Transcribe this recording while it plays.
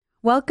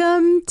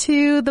Welcome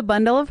to the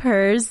Bundle of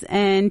Hers,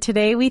 and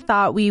today we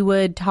thought we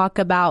would talk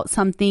about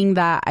something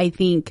that I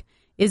think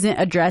isn't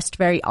addressed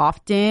very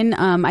often.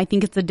 I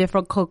think it's a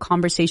difficult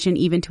conversation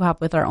even to have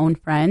with our own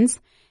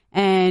friends,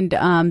 and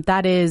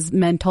that is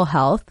mental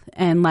health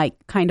and like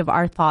kind of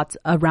our thoughts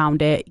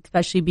around it,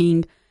 especially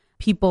being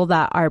people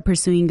that are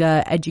pursuing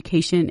a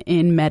education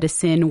in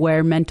medicine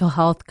where mental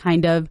health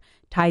kind of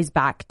ties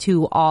back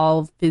to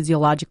all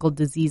physiological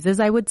diseases,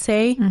 I would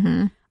say,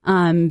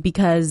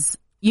 because,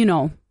 you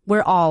know,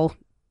 we're all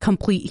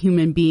complete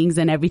human beings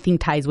and everything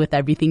ties with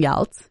everything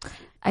else.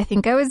 I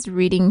think I was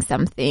reading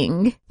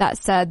something that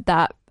said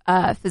that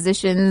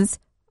physicians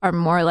are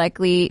more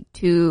likely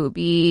to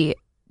be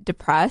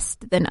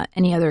depressed than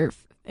any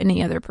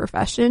other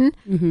profession.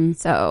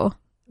 So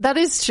that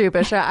is true,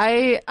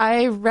 Bisha.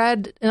 I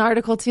read an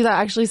article too that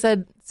actually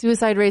said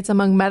suicide rates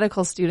among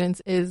medical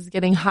students is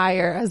getting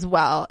higher as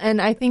well.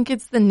 And I think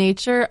it's the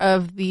nature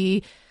of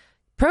the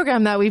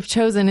program that we've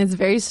chosen is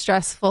very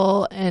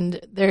stressful, and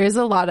there is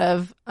a lot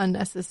of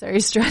unnecessary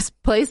stress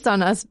placed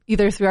on us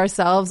either through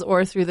ourselves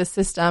or through the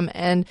system.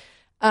 And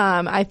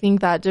I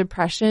think that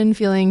depression,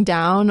 feeling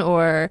down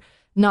or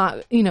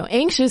not,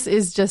 anxious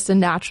is just a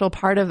natural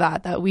part of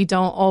that we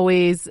don't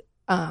always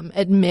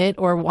admit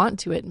or want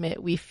to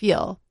admit we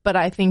feel. But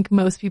I think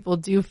most people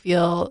do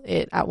feel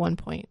it at one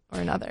point or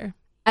another.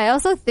 I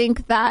also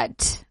think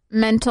that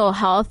mental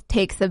health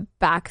takes a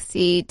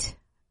backseat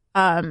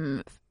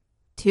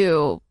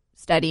to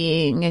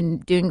studying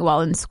and doing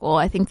well in school.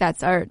 I think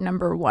that's our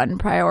number one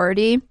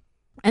priority.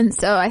 And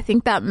so I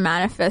think that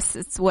manifests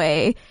its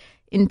way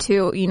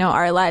into,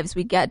 our lives.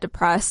 We get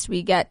depressed,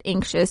 we get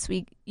anxious,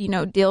 we,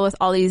 deal with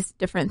all these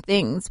different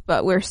things,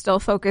 but we're still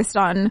focused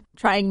on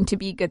trying to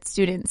be good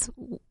students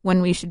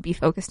when we should be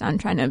focused on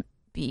trying to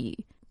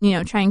be,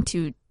 trying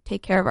to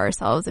take care of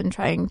ourselves and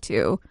trying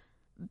to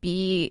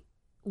be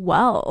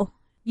well.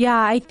 Yeah,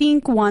 I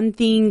think one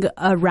thing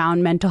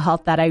around mental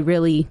health that I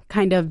really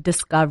kind of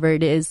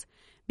discovered is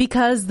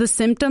because the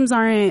symptoms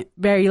aren't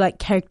very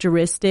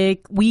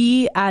characteristic,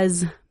 we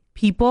as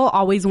people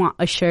always want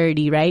a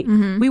surety, right?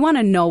 We want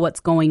to know what's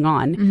going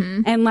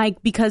on. And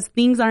because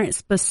things aren't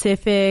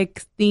specific,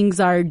 things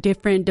are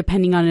different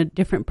depending on a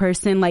different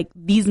person,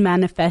 these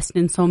manifest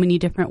in so many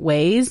different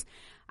ways.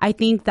 I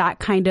think that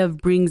kind of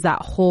brings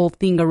that whole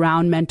thing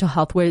around mental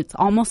health where it's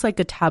almost like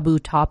a taboo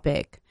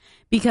topic.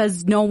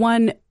 Because no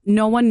one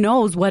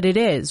knows what it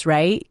is,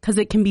 right? Because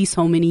it can be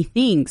so many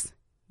things,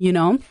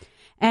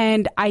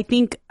 And I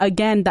think,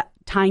 again, that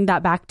tying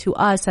that back to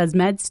us as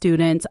med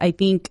students, I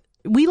think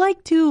we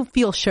like to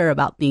feel sure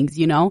about things,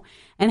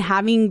 and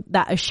having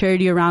that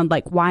assurity around,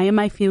 why am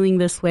I feeling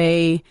this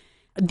way?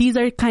 These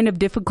are kind of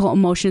difficult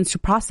emotions to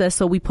process,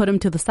 so we put them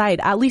to the side.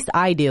 At least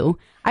I do.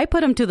 I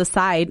put them to the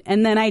side,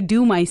 and then I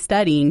do my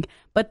studying,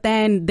 but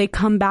then they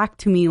come back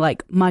to me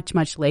much,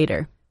 much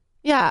later.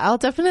 Yeah, I'll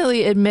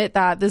definitely admit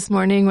that this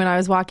morning when I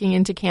was walking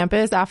into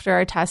campus after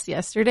our test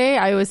yesterday,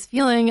 I was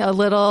feeling a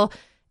little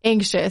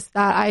anxious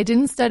that I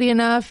didn't study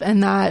enough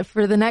and that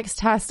for the next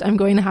test, I'm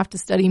going to have to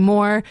study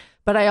more.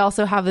 But I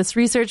also have this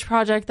research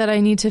project that I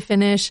need to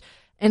finish.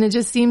 And it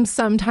just seems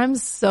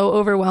sometimes so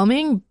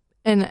overwhelming.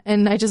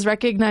 And I just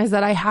recognized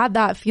that I had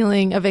that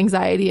feeling of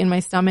anxiety in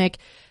my stomach.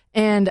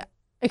 And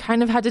I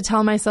kind of had to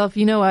tell myself,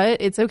 you know what,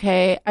 it's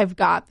okay. I've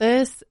got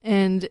this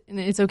and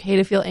it's okay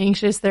to feel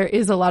anxious. There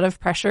is a lot of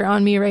pressure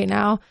on me right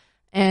now.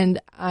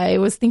 And I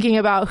was thinking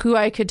about who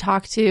I could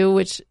talk to,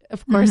 which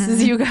of course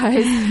is you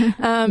guys,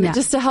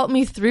 just to help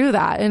me through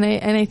that. And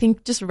I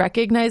think just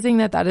recognizing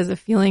that is a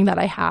feeling that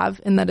I have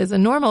and that is a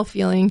normal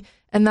feeling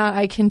and that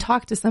I can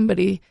talk to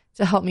somebody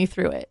to help me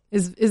through it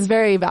is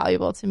very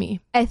valuable to me.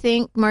 I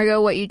think,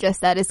 Margot, what you just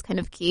said is kind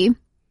of key.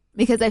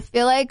 Because I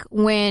feel like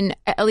when,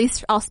 at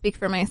least I'll speak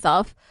for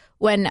myself,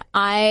 when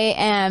I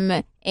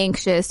am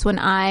anxious, when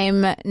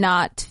I'm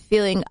not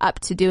feeling up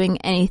to doing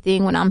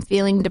anything, when I'm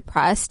feeling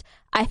depressed,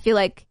 I feel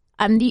like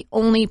I'm the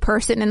only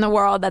person in the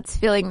world that's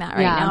feeling that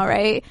right now,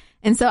 right?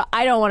 And so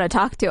I don't want to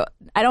talk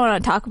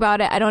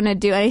about it. I don't want to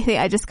do anything.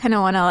 I just kind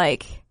of want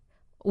to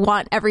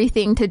want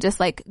everything to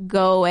just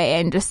go away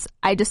and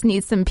I just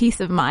need some peace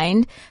of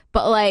mind.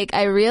 But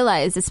I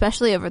realized,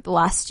 especially over the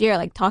last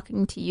year,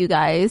 talking to you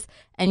guys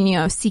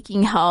and,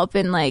 seeking help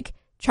and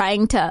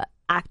trying to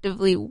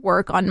actively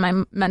work on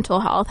my mental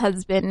health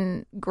has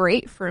been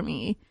great for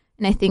me.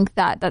 And I think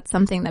that that's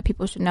something that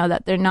people should know,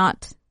 that they're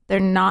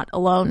not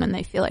alone when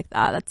they feel like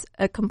that. That's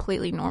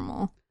completely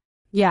normal.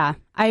 Yeah,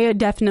 I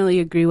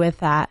definitely agree with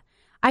that.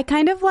 I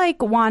kind of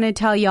want to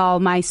tell y'all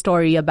my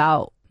story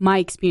about my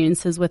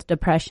experiences with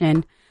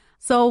depression.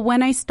 So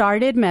when I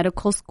started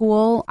medical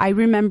school, I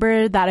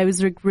remember that I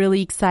was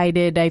really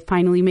excited. I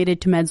finally made it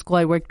to med school.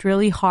 I worked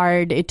really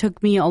hard. It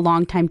took me a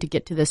long time to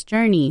get to this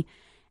journey.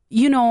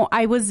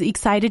 I was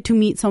excited to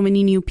meet so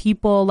many new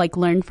people,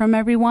 learn from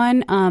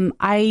everyone.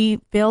 I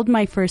failed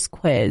my first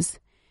quiz.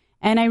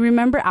 And I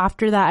remember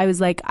after that, I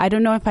was I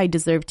don't know if I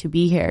deserve to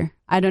be here.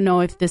 I don't know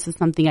if this is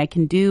something I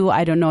can do.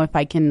 I don't know if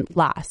I can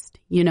last,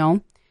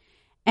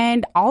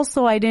 And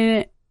also I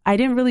didn't I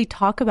didn't really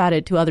talk about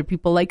it to other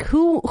people. Like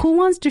who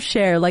wants to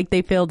share like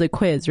they failed a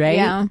quiz, right?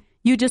 Yeah.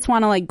 You just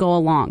want to like go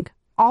along.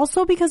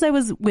 Also because I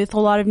was with a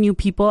lot of new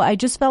people, I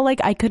just felt like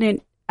I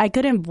couldn't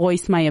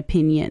voice my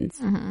opinions.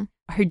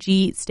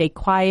 Harjeet, stay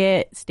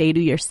quiet, stay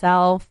to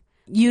yourself.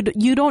 You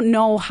don't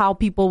know how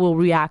people will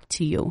react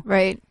to you.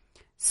 Right.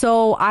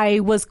 So I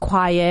was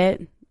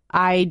quiet.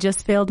 I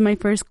just failed my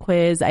first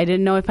quiz. I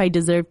didn't know if I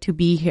deserved to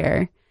be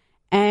here.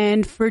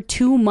 And for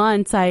 2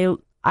 months, I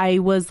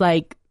was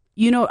like,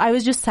 I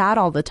was just sad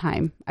all the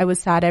time. I was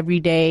sad every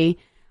day.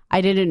 I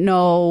didn't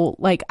know,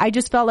 like, I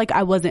just felt like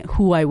I wasn't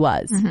who I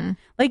was.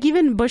 Like,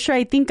 even Bushra,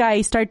 I think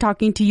I started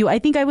talking to you. I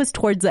think I was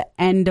towards the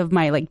end of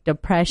my, like,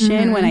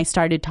 depression when I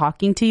started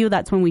talking to you.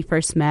 That's when we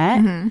first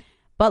met.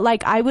 But,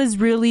 like, I was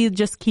really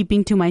just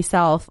keeping to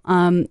myself.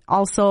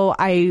 Also,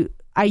 I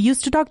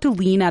used to talk to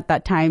Lean at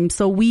that time.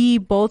 So we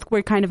both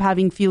were kind of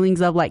having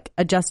feelings of, like,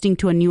 adjusting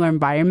to a new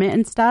environment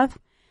and stuff.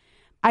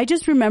 I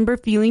just remember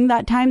feeling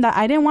that time that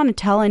I didn't want to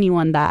tell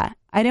anyone that.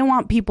 I didn't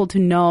want people to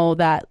know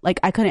that, like,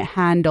 I couldn't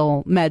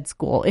handle med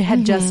school. It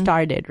had just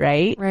started,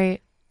 right?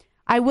 Right.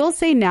 I will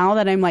say now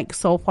that I'm, like,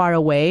 so far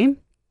away,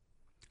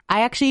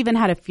 I actually even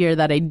had a fear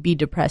that I'd be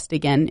depressed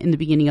again in the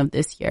beginning of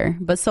this year.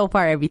 But so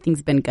far,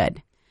 everything's been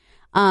good.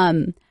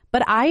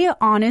 But I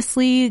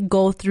honestly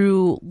go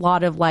through a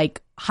lot of,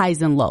 like,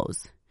 highs and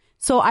lows.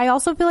 So I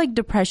also feel like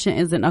depression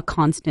isn't a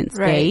constant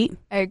state. Right.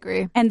 I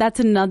agree. And that's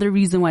another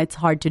reason why it's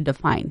hard to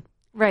define.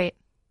 Right.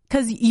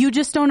 Because you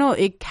just don't know.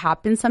 It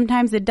happens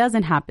sometimes. It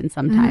doesn't happen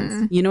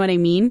sometimes. You know what I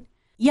mean?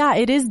 Yeah,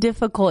 it is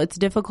difficult. It's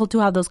difficult to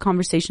have those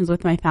conversations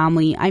with my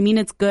family. I mean,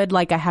 it's good.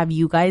 Like, I have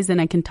you guys and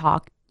I can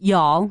talk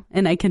y'all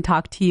and I can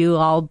talk to you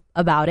all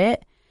about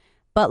it.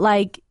 But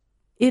like,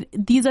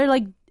 these are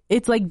like,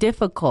 it's like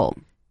difficult.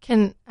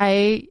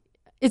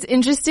 It's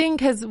interesting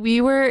because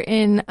we were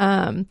in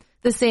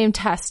the same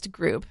test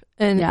group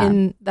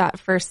in that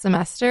first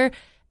semester.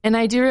 And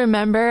I do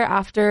remember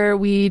after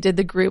we did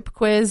the group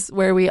quiz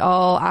where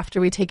after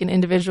we take an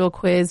individual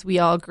quiz, we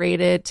all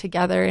graded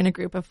together in a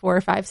group of 4 or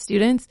 5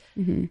 students.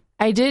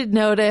 I did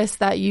notice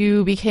that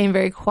you became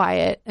very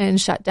quiet and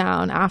shut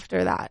down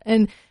after that.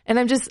 And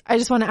I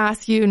just want to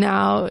ask you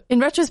now, in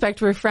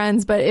retrospect, we're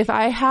friends, but if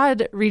I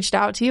had reached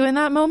out to you in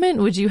that moment,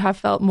 would you have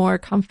felt more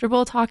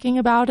comfortable talking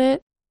about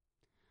it?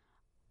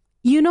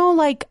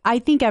 Like, I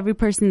think every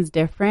person's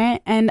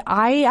different, and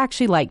I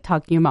actually like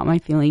talking about my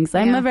feelings.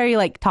 I'm a very,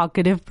 like,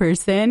 talkative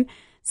person,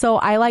 so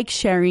I like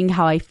sharing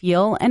how I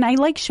feel, and I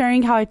like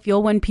sharing how I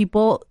feel when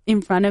people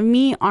in front of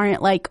me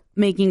aren't, like,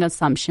 making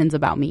assumptions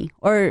about me,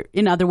 or,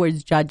 in other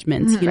words,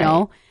 judgments, you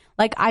know?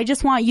 Like, I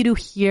just want you to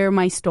hear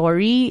my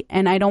story,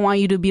 and I don't want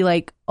you to be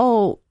like,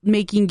 oh,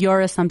 making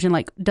your assumption,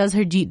 like, does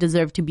Harjeet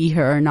deserve to be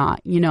here or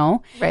not, you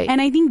know? Right.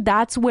 And I think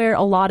that's where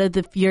a lot of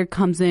the fear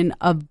comes in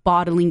of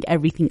bottling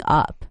everything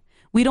up.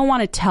 We don't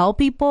want to tell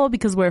people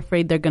because we're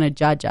afraid they're going to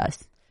judge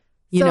us.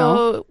 You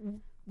know?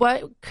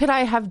 What could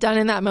I have done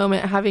in that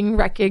moment, having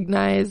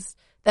recognized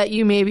that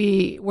you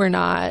maybe were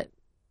not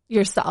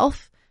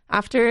yourself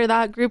after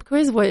that group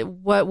quiz?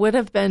 What would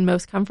have been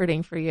most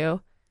comforting for you?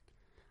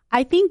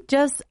 I think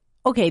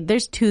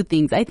there's 2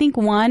 things. I think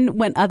one,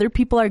 when other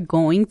people are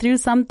going through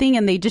something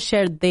and they just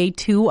share they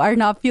too are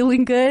not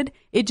feeling good,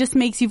 it just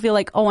makes you feel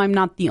like, oh, I'm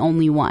not the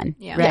only one.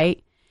 Yeah.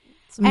 Right?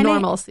 Some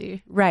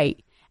normalcy.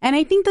 Right. And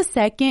I think the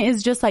second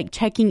is just like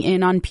checking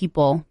in on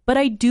people. But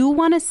I do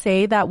want to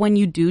say that when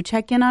you do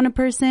check in on a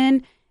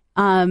person,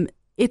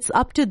 it's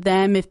up to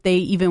them if they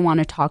even want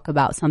to talk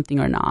about something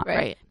or not.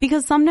 Right.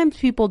 Because sometimes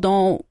people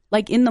don't,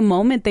 like, in the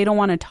moment, they don't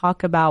want to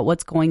talk about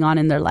what's going on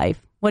in their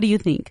life. What do you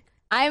think?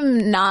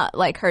 I'm not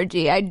like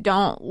Harjeet. I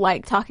don't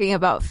like talking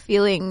about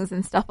feelings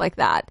and stuff like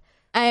that.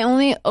 I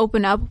only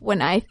open up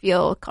when I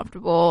feel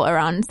comfortable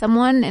around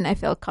someone and I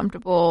feel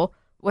comfortable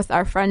with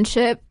our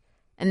friendship.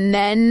 And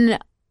then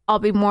I'll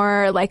be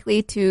more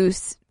likely to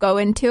go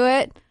into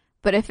it.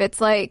 But if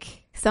it's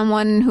like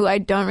someone who I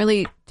don't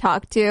really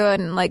talk to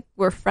and like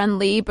we're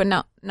friendly but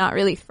not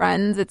really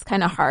friends, it's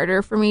kind of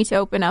harder for me to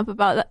open up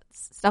about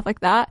stuff like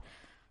that.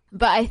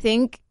 But I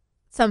think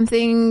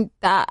something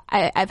that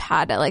I've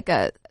had like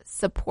a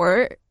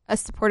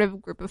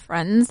supportive group of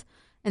friends,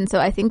 and so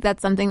I think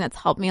that's something that's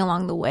helped me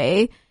along the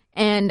way.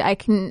 And I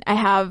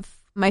have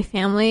my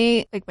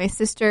family, like my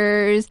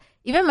sisters,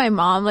 even my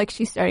mom, like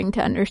she's starting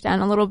to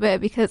understand a little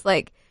bit because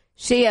like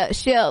she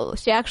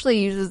actually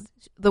uses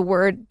the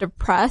word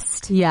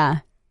depressed. Yeah.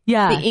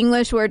 The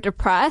English word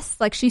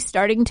depressed. Like she's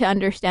starting to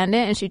understand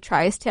it, and she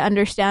tries to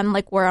understand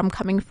like where I'm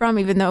coming from,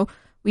 even though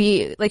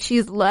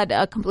she's led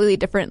a completely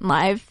different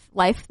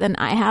life than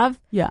I have.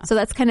 Yeah. So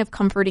that's kind of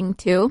comforting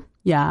too.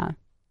 Yeah.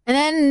 And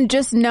then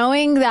just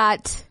knowing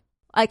that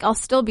like I'll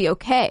still be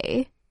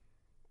okay.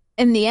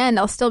 In the end,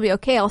 I'll still be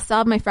okay. I'll still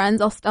have my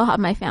friends. I'll still have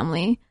my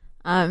family.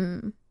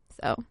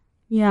 So.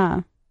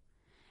 Yeah.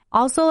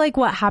 Also, like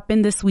what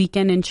happened this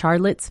weekend in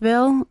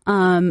Charlottesville,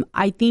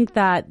 I think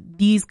that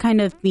these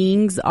kind of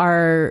things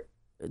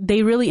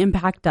they really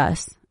impact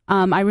us.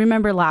 I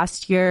remember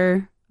last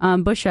year,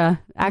 Busha,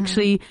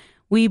 actually,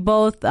 we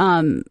both,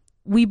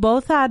 we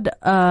both had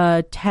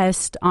a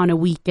test on a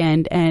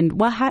weekend, and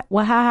what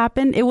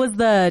happened? It was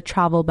the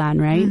travel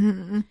ban, right?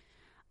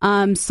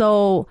 Mm-hmm.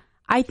 So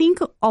I think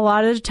a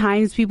lot of the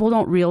times people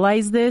don't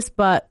realize this,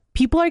 but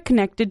people are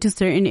connected to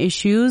certain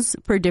issues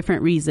for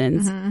different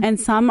reasons, and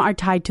some are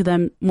tied to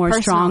them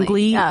more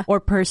strongly or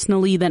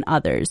personally than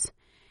others.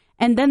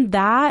 And then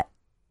that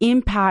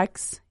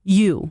impacts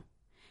you,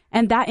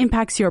 and that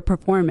impacts your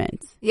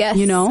performance. Yes,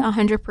 you know,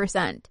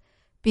 100%.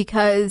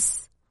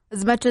 Because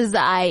as much as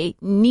I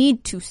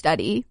need to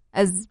study,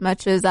 as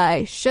much as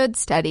I should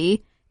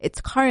study,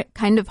 it's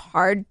kind of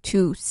hard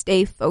to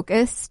stay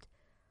focused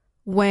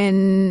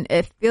when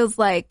it feels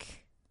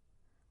like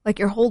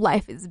your whole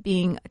life is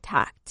being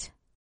attacked.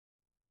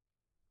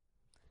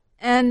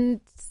 And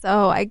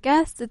so I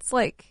guess it's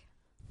like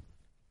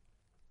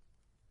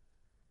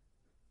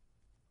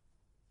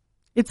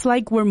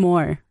we're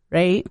more,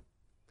 right?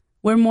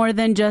 We're more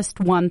than just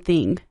one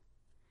thing.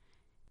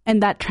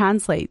 And that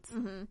translates.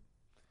 Mm-hmm.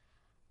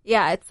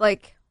 Yeah, it's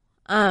like,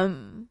 I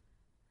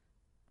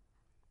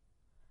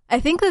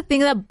think the thing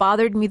that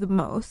bothered me the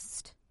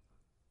most,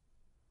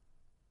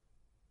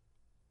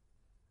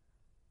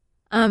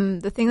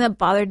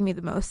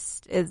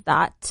 is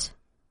that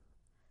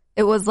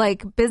it was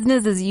like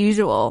business as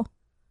usual.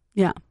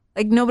 Yeah.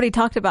 Like nobody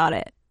talked about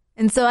it.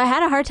 And so I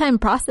had a hard time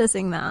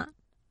processing that.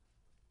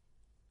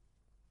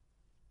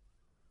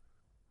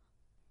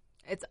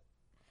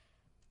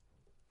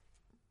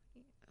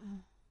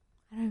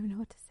 I don't even know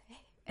what to say.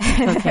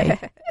 Okay.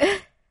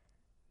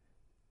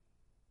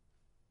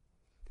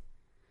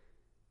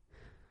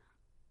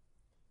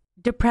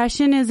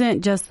 Depression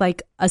isn't just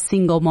like a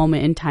single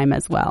moment in time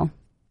as well.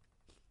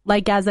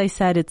 Like, as I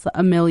said, it's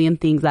a million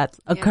things that's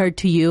occurred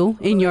to you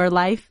in your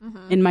life,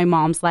 in my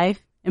mom's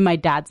life, in my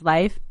dad's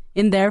life,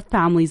 in their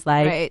family's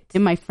life,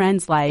 in my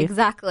friend's life.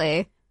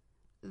 Exactly.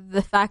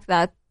 The fact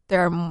that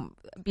there are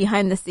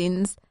behind the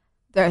scenes,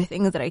 there are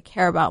things that I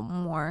care about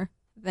more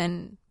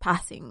than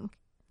passing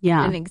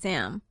an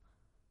exam.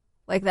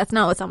 Like, that's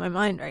not what's on my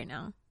mind right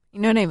now. You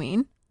know what I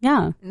mean?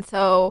 Yeah. And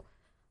so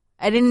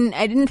I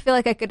didn't feel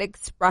like I could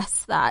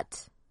express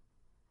that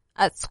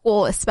at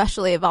school,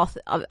 especially of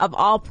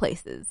all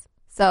places.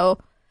 So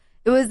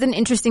it was an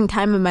interesting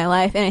time in my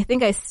life, and I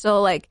think I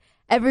still, like,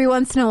 every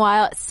once in a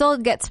while it still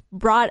gets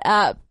brought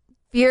up,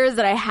 fears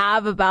that I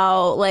have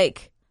about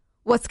like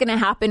what's going to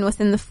happen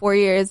within the 4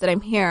 years that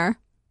I'm here.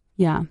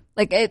 Yeah.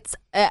 Like,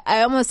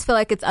 I almost feel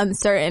like it's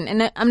uncertain,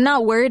 and I'm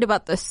not worried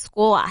about the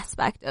school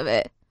aspect of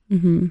it.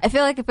 Mm-hmm. I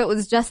feel like if it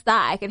was just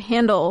that, I could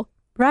handle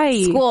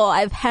school.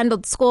 I've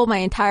handled school my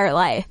entire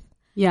life.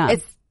 Yeah.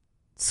 It's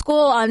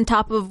school on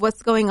top of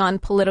what's going on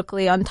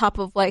politically, on top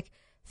of like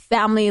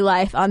family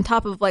life, on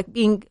top of like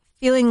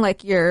feeling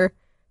like you're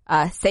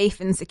safe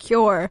and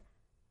secure,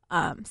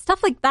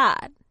 stuff like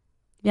that.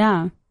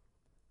 Yeah.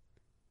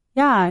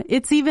 Yeah.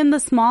 It's even the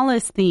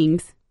smallest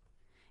things.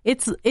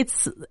 It's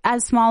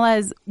as small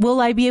as, will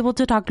I be able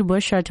to talk to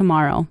Bushra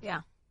tomorrow?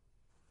 Yeah.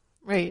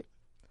 Right.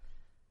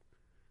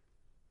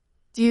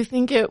 Do you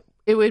think it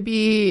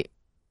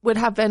would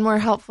have been more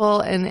helpful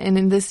and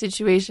in this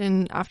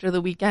situation after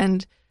the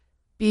weekend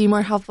be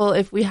more helpful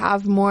if we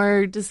have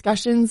more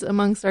discussions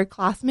amongst our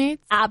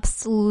classmates?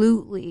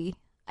 Absolutely.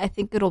 I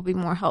think it'll be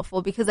more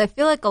helpful because I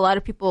feel like a lot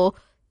of people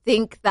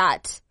think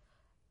that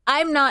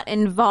I'm not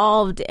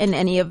involved in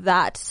any of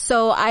that,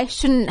 so I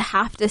shouldn't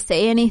have to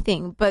say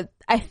anything, but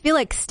I feel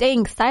like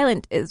staying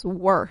silent is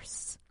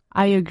worse.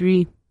 I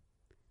agree.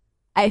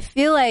 I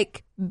feel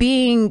like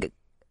being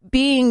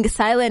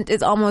silent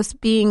is almost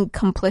being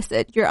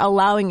complicit. You're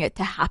allowing it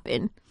to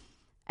happen.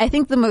 I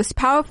think the most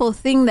powerful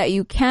thing that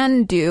you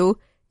can do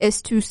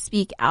is to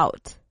speak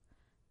out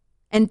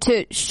and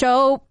to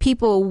show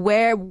people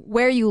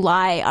where you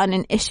lie on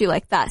an issue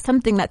like that,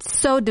 something that's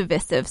so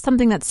divisive,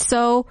 something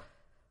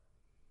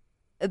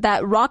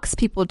that rocks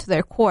people to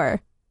their core,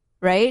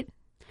 right?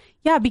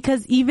 Yeah,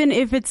 because even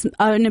if it's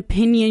an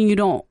opinion you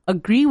don't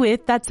agree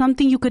with, that's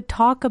something you could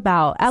talk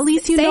about. At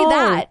least you know. Say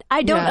that.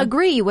 I don't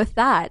agree with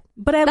that.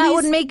 But that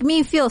would make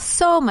me feel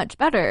so much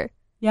better.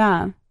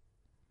 Yeah.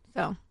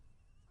 So.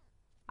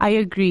 I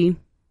agree.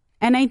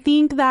 And I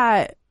think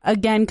that,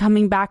 again,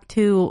 coming back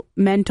to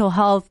mental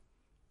health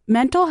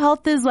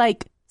is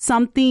like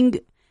something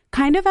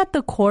kind of at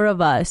the core of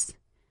us.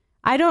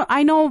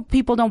 I know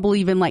people don't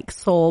believe in like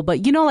soul,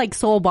 but you know, like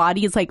soul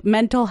body, it's like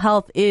mental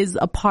health is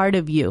a part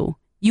of you.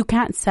 You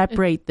can't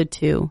separate the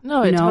two.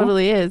 No, it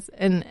totally is.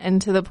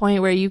 And to the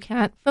point where you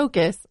can't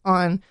focus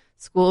on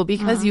school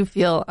because you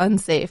feel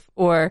unsafe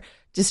or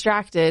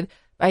distracted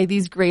by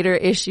these greater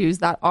issues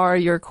that are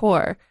your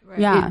core. Right.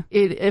 Yeah.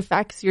 It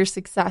affects your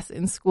success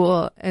in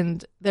school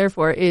and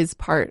therefore is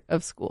part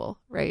of school,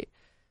 right?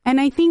 And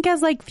I think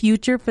as like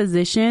future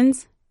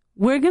physicians,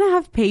 we're going to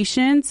have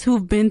patients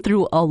who've been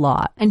through a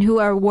lot. And who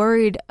are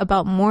worried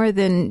about more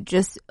than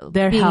just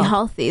their being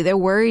healthy. They're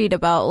worried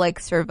about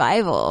like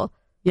survival.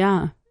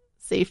 Yeah.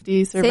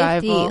 Safety,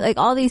 survival. Like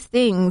all these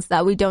things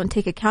that we don't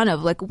take account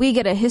of. Like we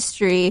get a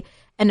history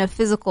and a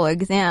physical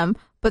exam,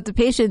 but the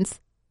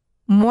patients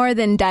more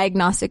than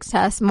diagnostic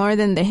tests, more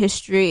than the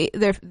history,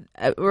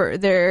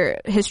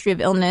 their history of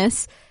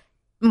illness,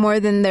 more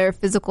than their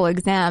physical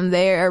exam.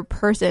 They're a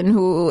person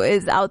who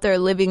is out there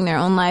living their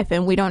own life,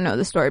 and we don't know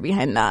the story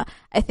behind that.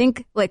 I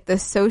think like the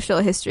social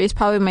history is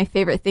probably my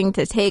favorite thing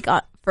to take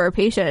on for a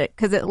patient,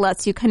 because it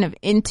lets you kind of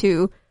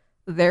into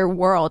their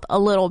world a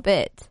little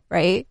bit,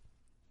 right?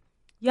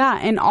 Yeah,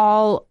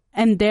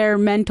 and their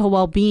mental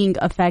well-being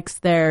affects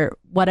their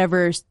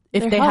whatever, if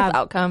Their they health have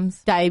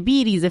outcomes.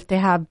 diabetes, if they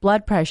have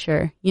blood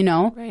pressure, you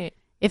know, Right.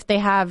 if they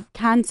have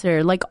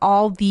cancer, like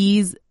all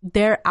these,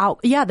 their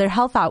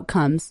health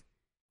outcomes.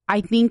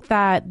 I think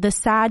that the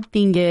sad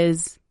thing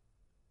is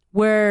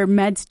we're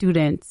med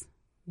students.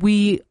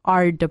 We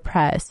are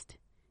depressed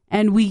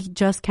and we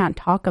just can't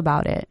talk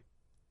about it.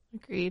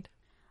 Agreed.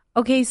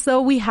 Okay,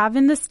 so we have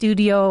in the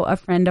studio a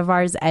friend of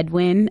ours,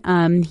 Edwin.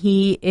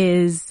 He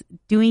is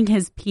doing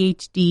his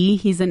PhD.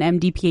 He's an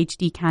MD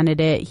PhD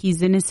candidate.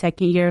 He's in his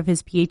second year of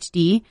his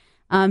PhD.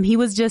 He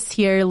was just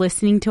here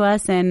listening to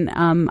us, and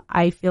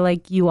I feel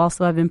like you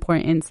also have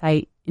important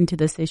insight into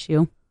this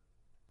issue.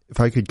 If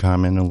I could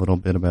comment a little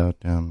bit about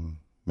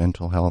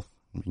mental health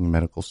and being a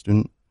medical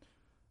student,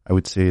 I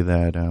would say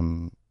that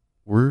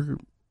we're,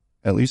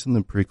 at least in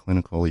the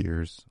preclinical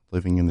years,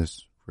 living in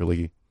this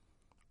really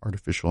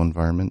artificial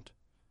environment.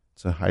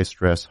 It's a high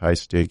stress, high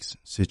stakes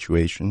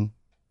situation.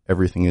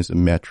 Everything is a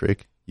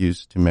metric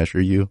used to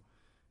measure you.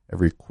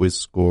 Every quiz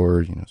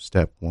score,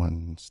 step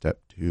 1,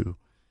 step 2,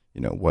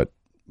 what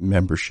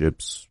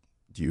memberships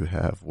do you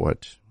have?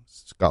 What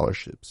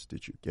scholarships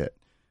did you get?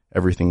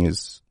 Everything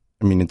is,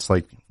 it's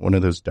like one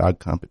of those dog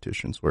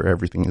competitions where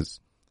everything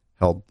is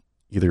held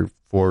either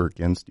for or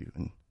against you,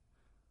 and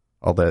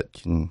all that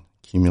can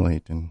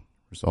accumulate and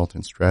result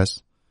in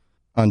stress.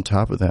 On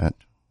top of that,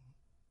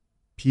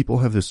 people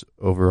have this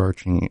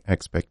overarching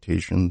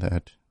expectation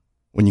that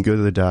when you go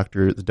to the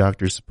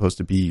doctor is supposed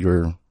to be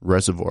your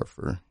reservoir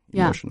for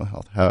emotional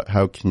health.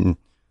 How can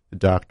the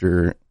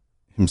doctor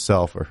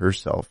himself or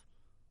herself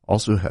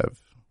also have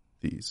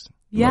these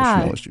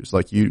emotional issues?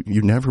 Like you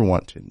never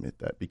want to admit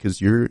that,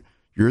 because you're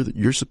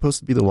supposed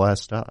to be the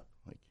last stop.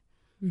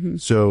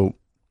 So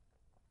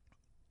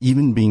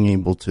even being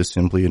able to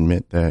simply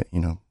admit that,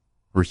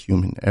 we're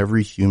human.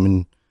 Every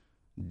human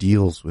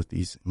deals with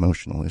these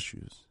emotional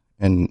issues.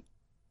 And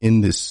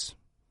in this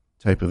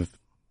type of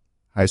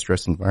high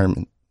stress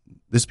environment,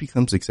 this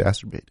becomes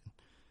exacerbated.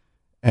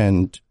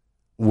 And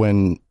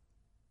when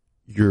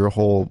your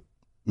whole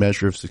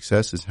measure of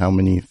success is how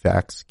many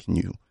facts can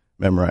you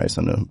memorize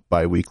on a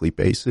biweekly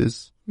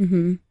basis,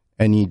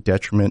 any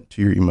detriment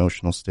to your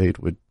emotional state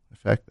would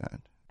affect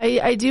that.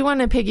 I do want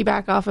to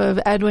piggyback off of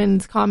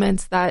Edwin's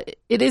comments that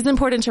it is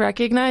important to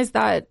recognize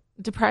that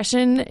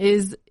depression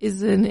is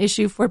an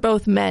issue for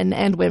both men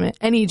and women,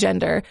 any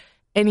gender.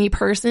 Any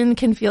person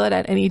can feel it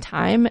at any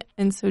time.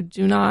 And so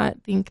do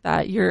not think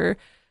that you're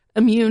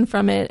immune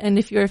from it. And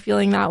if you're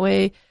feeling that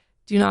way,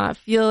 do not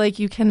feel like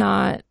you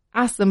cannot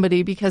ask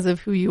somebody because of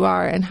who you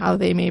are and how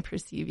they may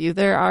perceive you.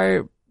 There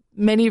are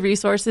many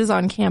resources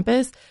on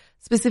campus,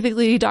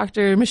 specifically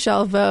Dr.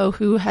 Michelle Vo,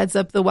 who heads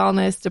up the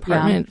wellness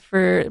department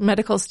for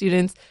medical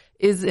students,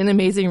 is an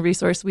amazing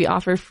resource. We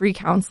offer free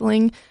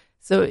counseling.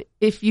 So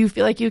if you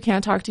feel like you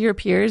can't talk to your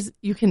peers,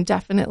 you can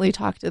definitely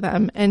talk to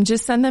them, and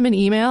just send them an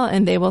email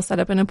and they will set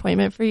up an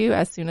appointment for you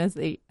as soon as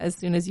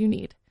you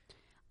need.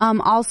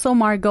 Also,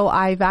 Margot,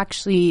 I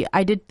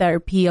did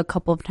therapy a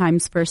couple of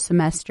times for a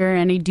semester,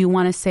 and I do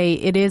want to say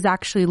it is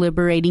actually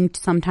liberating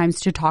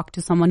sometimes to talk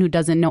to someone who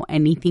doesn't know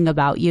anything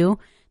about you.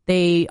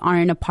 They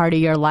aren't a part of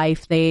your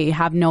life. They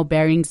have no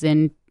bearings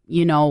in,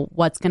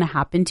 what's going to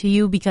happen to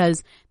you,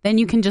 because then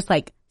you can just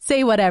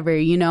say whatever,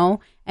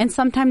 and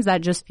sometimes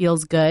that just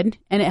feels good,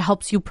 and it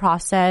helps you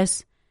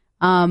process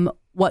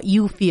what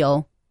you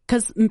feel.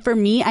 Because for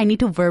me, I need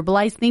to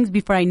verbalize things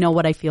before I know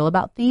what I feel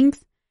about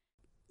things.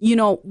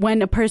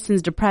 When a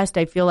person's depressed,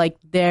 I feel like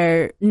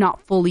they're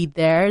not fully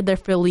there. They're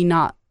fully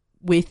not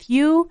with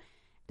you.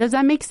 Does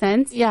that make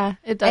sense? Yeah,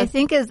 it does. I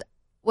think is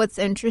what's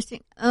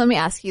interesting. Let me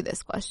ask you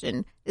this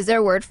question. Is there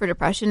a word for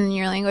depression in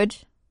your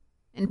language?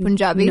 In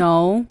Punjabi?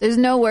 No. There's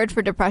no word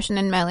for depression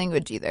in my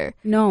language either.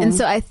 No. And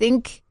so I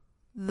think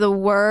the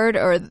word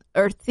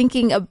or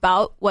thinking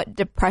about what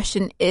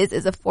depression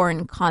is a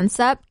foreign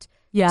concept.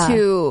 Yeah.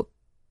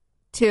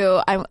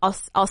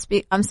 I'll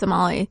speak, I'm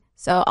Somali,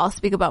 so I'll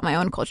speak about my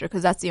own culture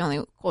because that's the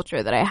only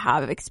culture that I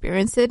have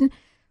experienced in.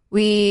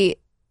 We've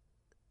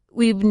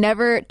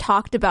never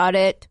talked about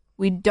it.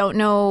 We don't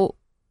know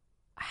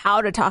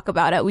how to talk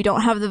about it. We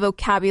don't have the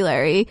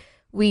vocabulary.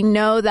 We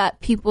know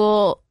that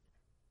people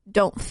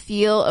don't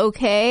feel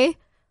okay,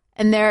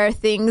 and there are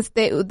things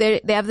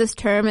they have this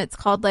term. It's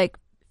called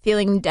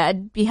feeling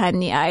dead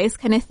behind the eyes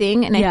kind of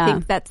thing, and I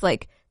think that's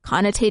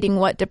connotating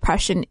what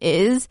depression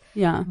is.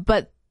 Yeah,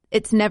 but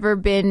it's never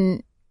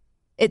been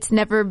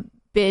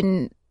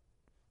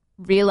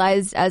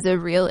realized as a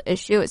real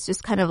issue. It's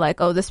just kind of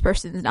oh, this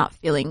person's not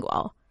feeling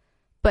well,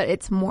 but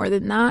it's more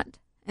than that.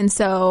 And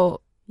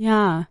so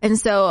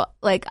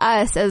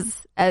us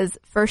as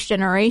first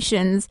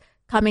generations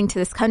coming to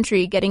this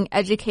country, getting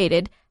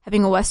educated,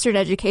 having a Western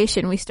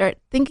education, we start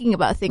thinking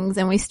about things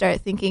and we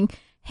start thinking,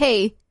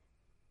 hey,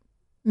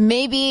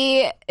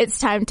 maybe it's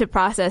time to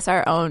process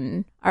our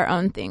own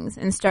things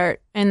and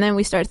then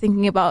we start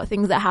thinking about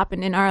things that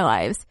happened in our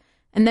lives.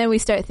 And then we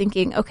start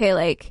thinking, okay,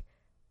 like,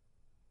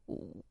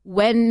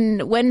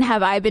 when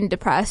have I been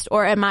depressed,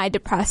 or am I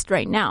depressed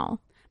right now?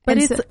 But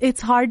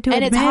it's hard to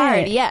admit. And it's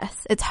hard,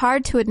 yes. It's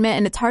hard to admit,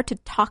 and it's hard to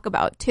talk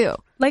about too.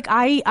 Like,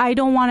 I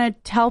don't want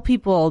to tell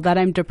people that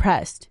I'm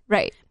depressed.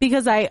 Right.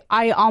 Because I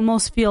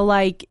almost feel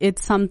like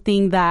it's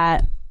something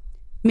that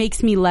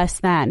makes me less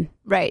than.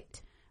 Right.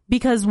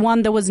 Because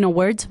one, there was no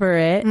words for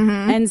it.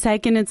 Mm-hmm. And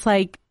second, it's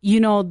like,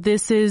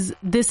 this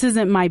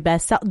isn't my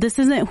best self. This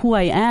isn't who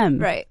I am.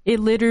 Right. It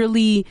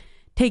literally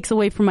takes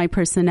away from my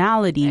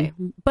personality.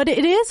 Right. But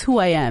it is who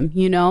I am,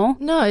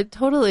 No, it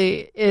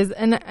totally is.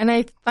 And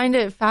I find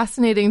it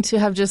fascinating to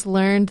have just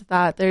learned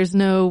that there's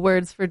no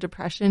words for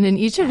depression in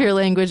each of your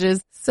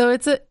languages. So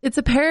it's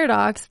a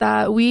paradox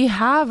that we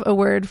have a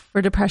word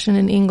for depression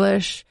in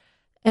English,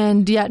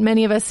 and yet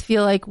many of us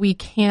feel like we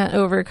can't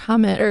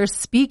overcome it or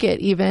speak it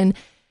even.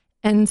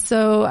 And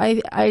so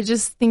I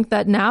just think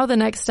that now the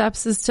next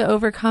steps is to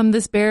overcome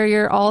this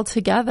barrier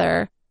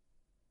altogether.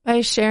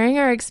 By sharing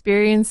our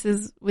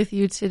experiences with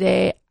you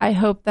today, I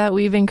hope that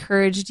we've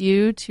encouraged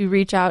you to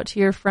reach out to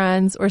your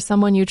friends or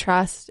someone you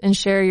trust and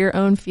share your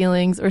own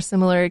feelings or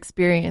similar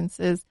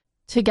experiences.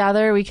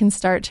 Together, we can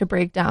start to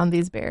break down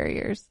these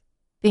barriers.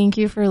 Thank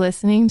you for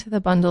listening to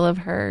the Bundle of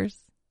Hers.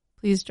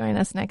 Please join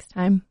us next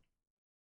time.